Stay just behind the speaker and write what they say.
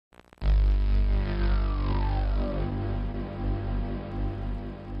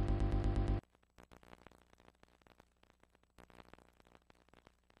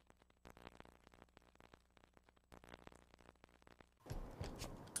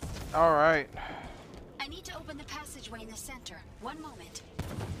All right. I need to open the passageway in the center. One moment.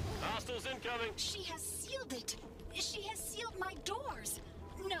 Hostiles incoming. She has sealed it. She has sealed my doors.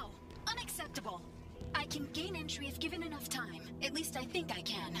 No, unacceptable. I can gain entry if given enough time. At least I think I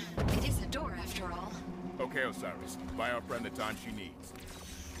can. It is a door after all. Okay, Osiris. Buy our friend the time she needs.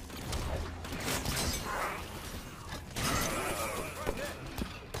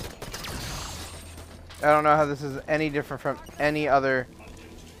 I don't know how this is any different from any other.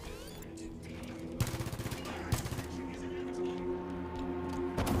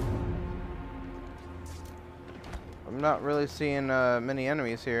 I'm not really seeing many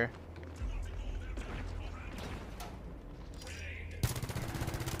enemies here.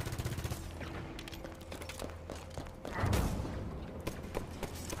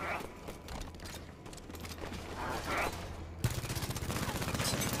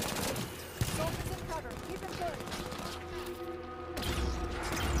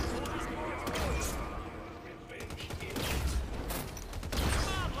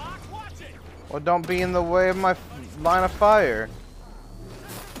 Well, don't be in the way of my line of fire.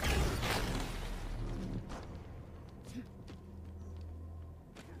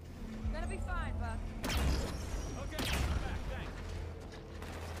 Gonna be fine, Buck. Okay, back, thanks.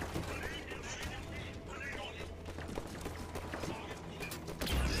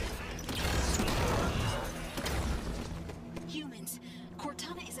 Humans,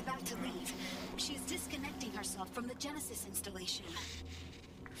 Cortana is about to leave. She is disconnecting herself from the Genesis installation.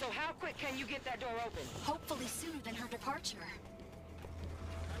 So how quick can you get that door open? Hopefully sooner than her departure.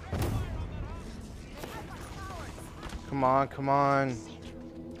 Come on, come on.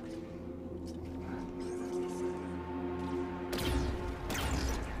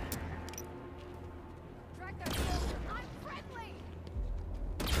 Track that soldier. I'm friendly.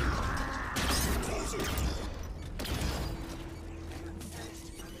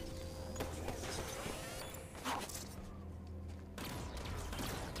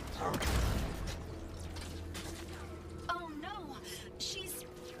 Oh no! She's...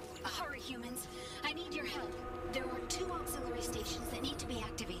 Hurry, humans. I need your help. There are 2 auxiliary stations that need to be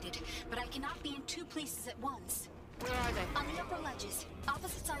activated, but I cannot be in 2 places at once. Where are they? On the upper ledges,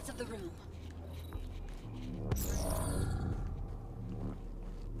 opposite sides of the room.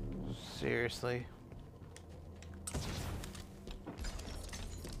 Seriously.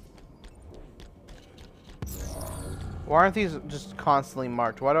 Why aren't these just constantly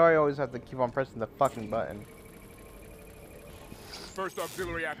marked? Why do I always have to keep on pressing the fucking button? First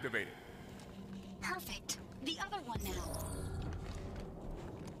auxiliary activated. Perfect. The other one now.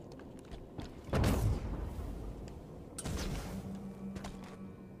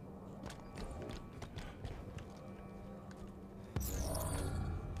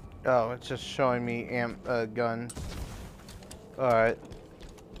 Oh, it's just showing me gun. Alright.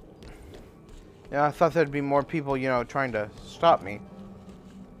 Yeah, I thought there'd be more people, you know, trying to stop me.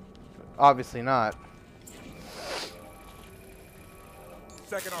 Obviously not.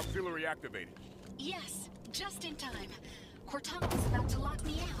 Second auxiliary activated. Yes, just in time. Cortana was about to lock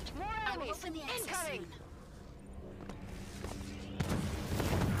me out. More I will enemies. open the access Incoming. soon.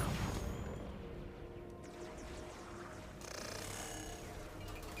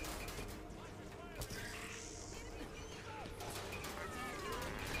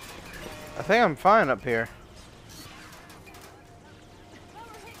 I think I'm fine up here.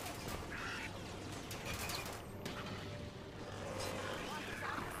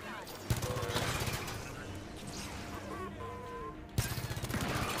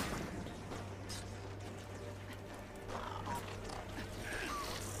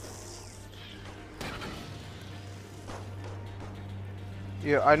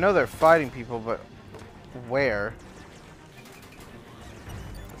 Yeah, I know they're fighting people, but where?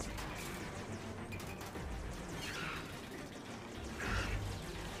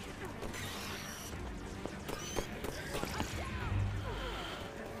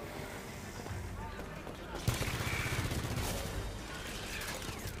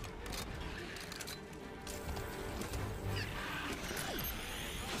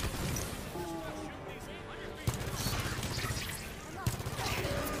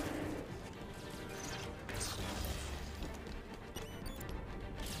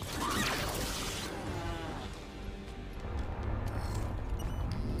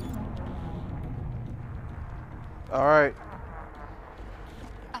 Alright.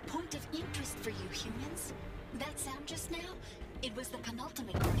 A point of interest for you, humans. That sound just now? It was the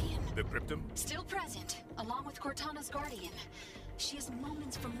penultimate Guardian. The cryptum? Still present, along with Cortana's Guardian. She is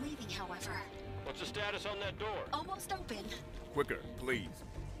moments from leaving, however. What's the status on that door? Almost open. Quicker, please.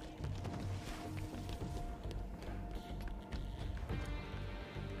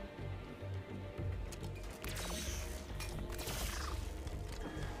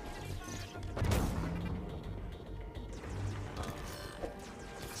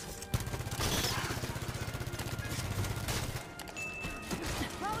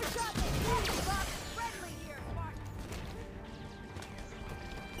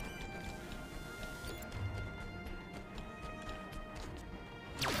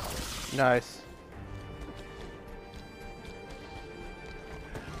 Nice.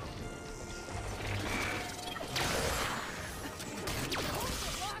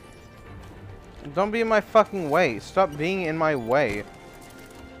 Don't be in my fucking way. Stop being in my way.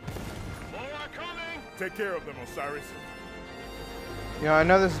 More are coming! Take care of them, Osiris. You know, I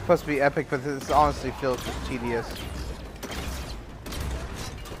know this is supposed to be epic, but this honestly feels just tedious.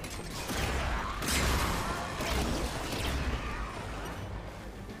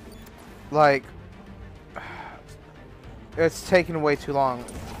 Like, it's taken way too long.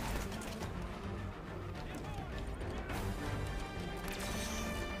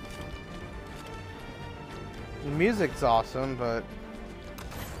 The music's awesome, but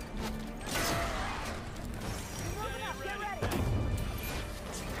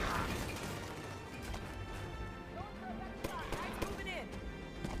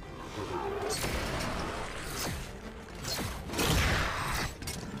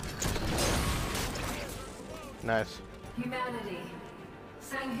nice. Humanity,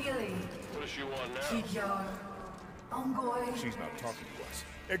 Sanghili, What does she want now? Tigyar, Ongoy, She's not talking to us.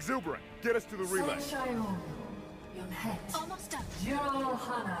 Exuberant, get us to the relay. Shayon, Yonhet, Almost done. Jural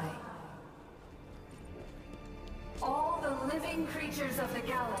Hanai. All the living creatures of the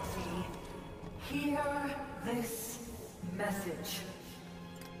galaxy, hear this message.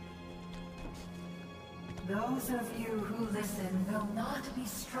 Those of you who listen will not be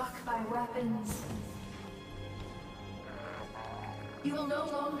struck by weapons. You will no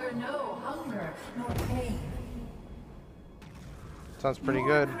longer know hunger nor pain. Sounds pretty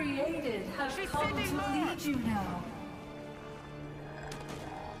Your good. created have come to lead you now.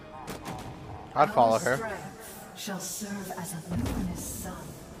 I'd follow Our her. strength shall serve as a luminous sun,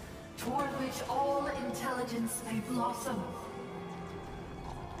 toward which all intelligence may blossom.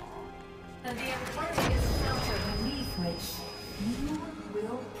 And the impervious shelter beneath which you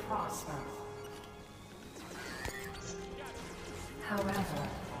will prosper. However,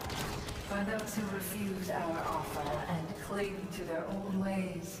 for those who refuse our offer and cling to their old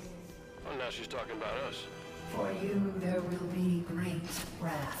ways, Oh, now she's talking about us. for you there will be great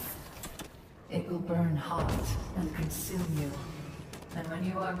wrath. It will burn hot and consume you. And when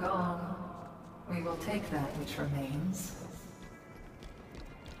you are gone, we will take that which remains,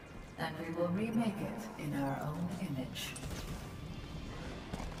 and we will remake it in our own image.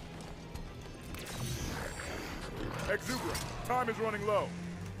 Exuberant, time is running low.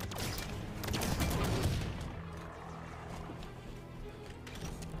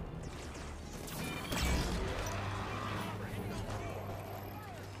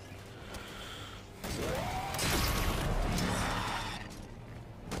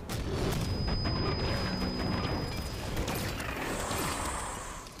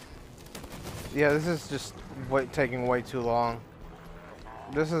 Yeah, this is just taking way too long.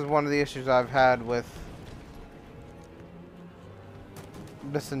 This is one of the issues I've had with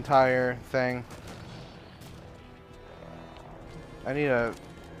this entire thing. I need a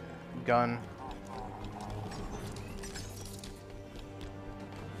gun.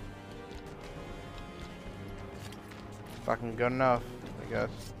 Fucking good enough, I guess.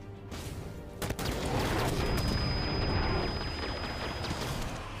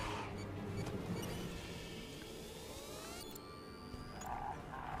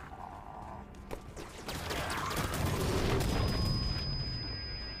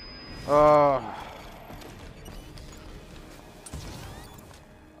 Oh.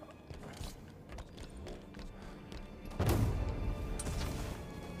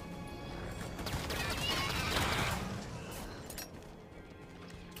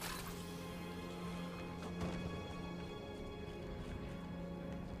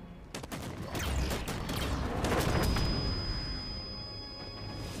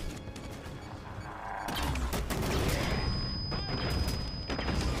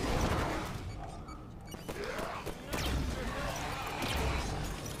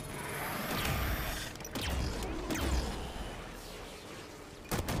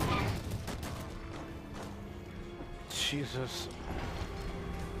 Jesus.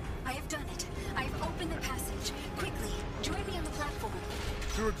 I have done it. I have opened the passage. Quickly, join me on the platform.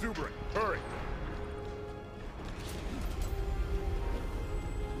 To Exuberant, hurry.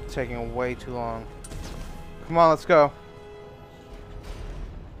 Taking way too long. Come on, let's go.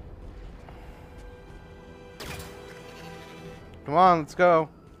 Come on, let's go.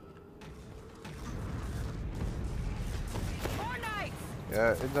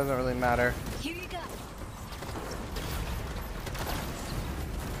 Yeah, it doesn't really matter. Here you go.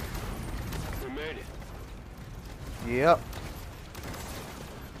 We made it. Yep.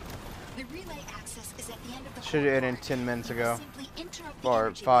 The relay access is at the end of the Should have corridor. ended 10 minutes You will ago. simply interrupt the Or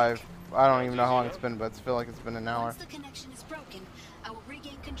energy 5. link. I don't even know how long it's been, but I feel like it's been an hour. Once the connection is broken, I will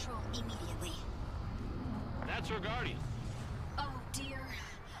regain control immediately. That's her guardian. Oh dear.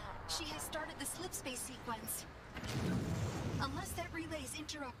 She has started the slipspace sequence. Unless that relay is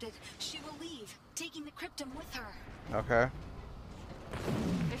interrupted, she will leave, taking the cryptum with her. Okay.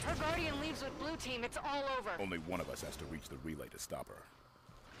 If her guardian leaves with blue team, it's all over. Only one of us has to reach the relay to stop her.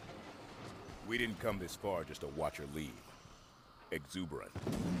 We didn't come this far just to watch her leave. Exuberant.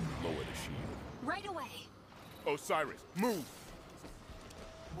 Lower the shield. Right away. Osiris, move!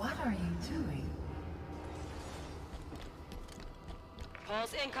 What are you doing?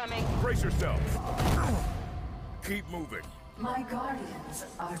 Paul's incoming. Brace yourselves! Keep moving. My guardians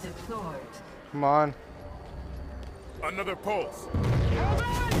are deployed. Come on. Another pulse. Hold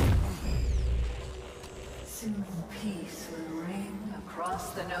on! Soon peace will reign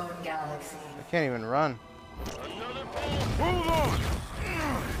across the known galaxy. I can't even run. Another pole. Hold on!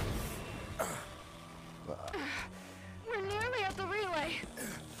 We're nearly at the relay.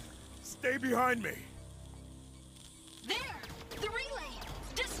 Stay behind me. There! The relay!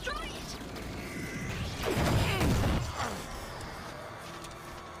 Destroy it!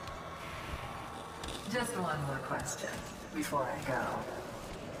 Just one more question before I go.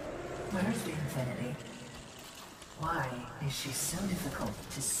 Where's the Infinity? Why is she so difficult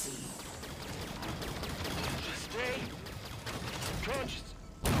to see? Stay conscious.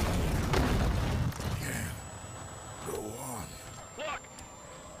 Go on. Look!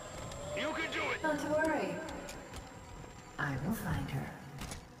 You can do it! Not to worry. I will find her.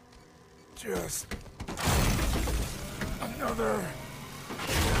 Just another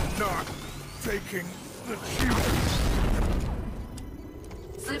not taking the shield.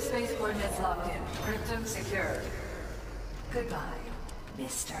 Slipspace coordinates locked in. Cryptum secured. Goodbye,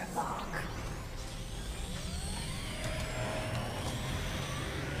 Mr. Locke.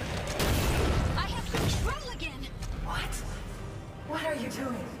 I have control again! What? What are you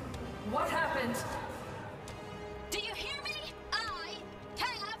doing? What happened? Do you hear me? I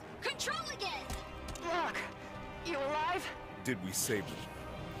have control again! Look, you alive? Did we save them?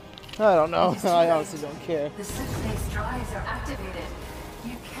 I don't know. I honestly don't care. The slipspace drives are activated.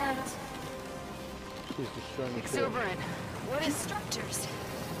 You can't. She's destroying the ship. Exuberant. What is... Instructors.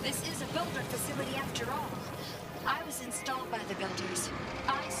 This is a builder facility after all. I was installed by the builders.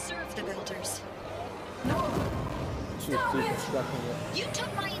 I serve the builders. No. She's deconstructing it. You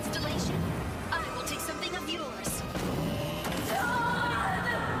took my installation. I will take something of yours.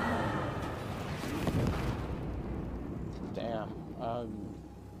 Damn.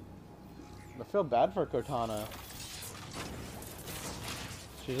 I feel bad for Cortana.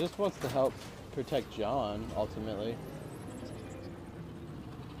 She just wants to help protect John, ultimately.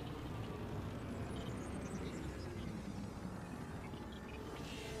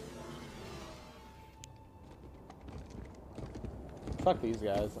 Fuck these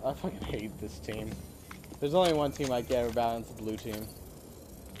guys. I fucking hate this team. There's only one team I care about, and it's the blue team.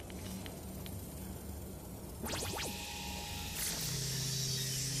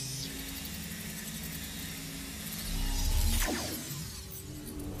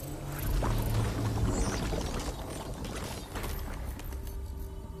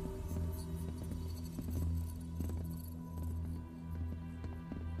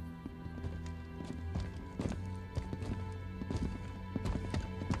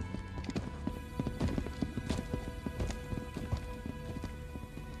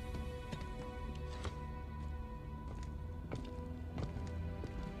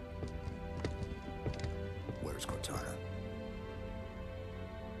 Where's Cortana?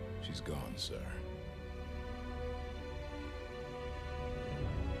 She's gone, sir.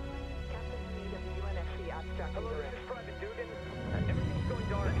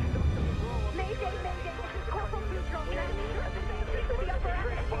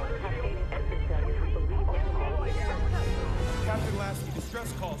 Captain Lasky,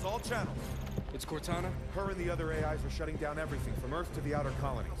 distress calls, all channels. It's Cortana. Her and the other AIs are shutting down everything from Earth to the outer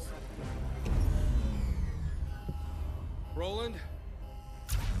colonies. Roland?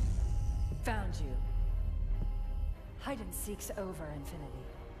 Found you. Hide and seek's over, Infinity.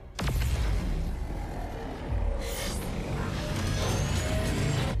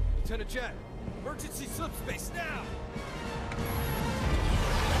 Lieutenant Jet, emergency subspace now!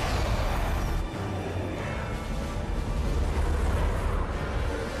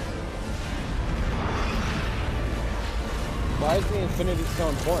 Why is the Infinity so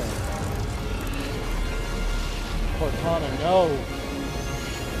important? Cortana, no!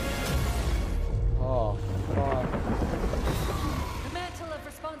 Oh, fuck. The mantle of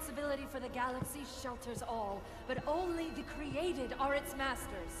responsibility for the galaxy shelters all, but only the created are its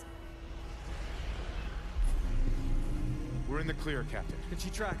masters. We're in the clear, Captain. Can she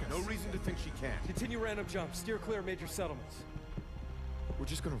track us? No reason to think she can. Continue random jumps. Steer clear of major settlements. We're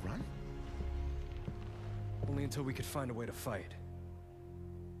just gonna run? Only until we could find a way to fight.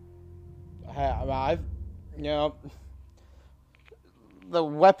 You know, the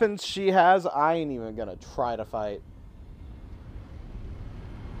weapons she has, I ain't even gonna try to fight.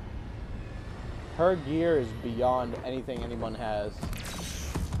 Her gear is beyond anything anyone has.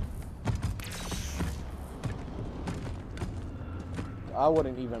 I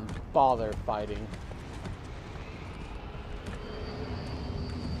wouldn't even bother fighting.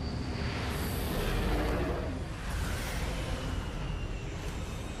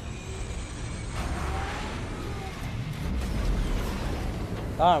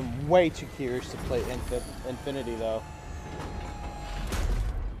 I'm way too curious to play Infinity though.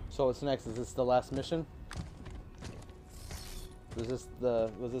 So what's next? Is this the last mission? Was this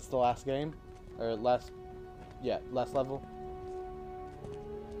the last game? Or last level?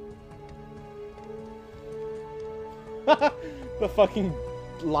 The fucking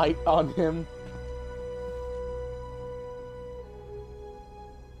light on him.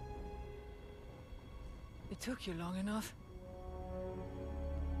 It took you long enough.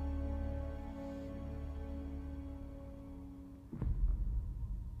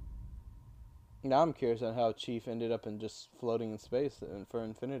 Now I'm curious on how Chief ended up in just floating in space for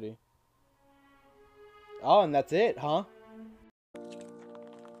Infinity. Oh, and that's it, huh?